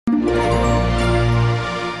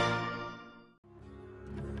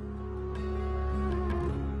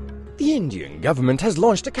The Indian government has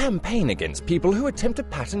launched a campaign against people who attempt to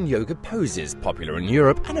patent yoga poses popular in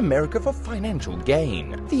Europe and America for financial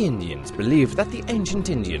gain. The Indians believe that the ancient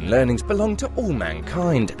Indian learnings belong to all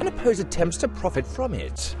mankind and oppose attempts to profit from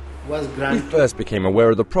it. We first became aware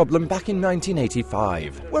of the problem back in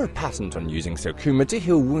 1985, where a patent on using Sakuma to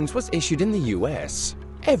heal wounds was issued in the US.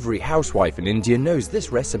 Every housewife in India knows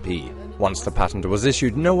this recipe. Once the patent was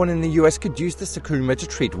issued, no one in the US could use the Sakuma to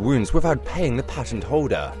treat wounds without paying the patent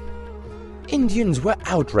holder. Indians were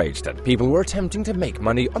outraged that people were attempting to make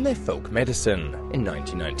money on their folk medicine. In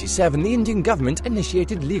 1997, the Indian government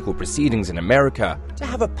initiated legal proceedings in America to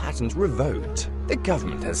have a patent revoked. The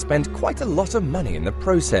government has spent quite a lot of money in the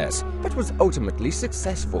process, but was ultimately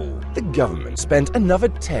successful. The government spent another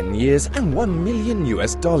 10 years and $1 million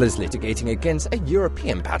litigating against a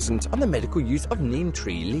European patent on the medical use of neem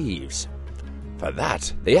tree leaves. For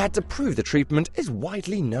that, they had to prove the treatment is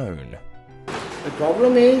widely known. The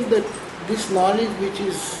problem is that this knowledge, which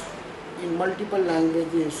is in multiple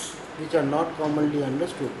languages which are not commonly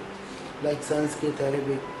understood, like Sanskrit,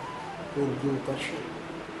 Arabic, Urdu, Persian,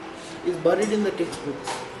 is buried in the textbooks,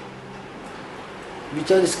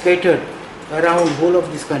 which are scattered around the whole of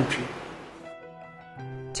this country.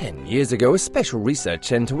 10 years ago, a special research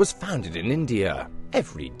center was founded in India.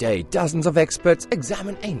 Every day, dozens of experts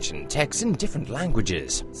examine ancient texts in different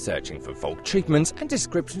languages, searching for folk treatments and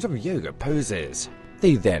descriptions of yoga poses.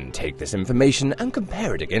 They then take this information and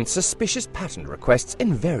compare it against suspicious patent requests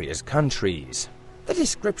in various countries. The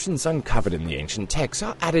descriptions uncovered in the ancient texts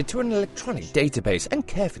are added to an electronic database and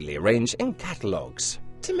carefully arranged in catalogs.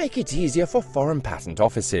 To make it easier for foreign patent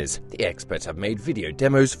offices, the experts have made video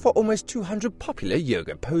demos for almost 200 popular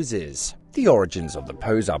yoga poses. The origins of the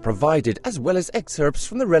pose are provided, as well as excerpts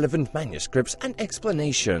from the relevant manuscripts and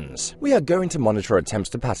explanations. We are going to monitor attempts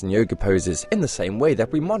to patent yoga poses in the same way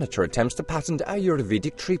that we monitor attempts to patent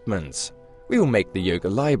Ayurvedic treatments. We will make the yoga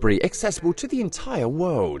library accessible to the entire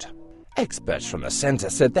world. Experts from the center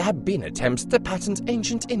said there have been attempts to patent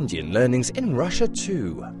ancient Indian learnings in Russia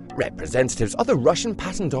too. Representatives of the Russian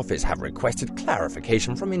Patent Office have requested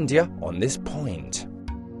clarification from India on this point.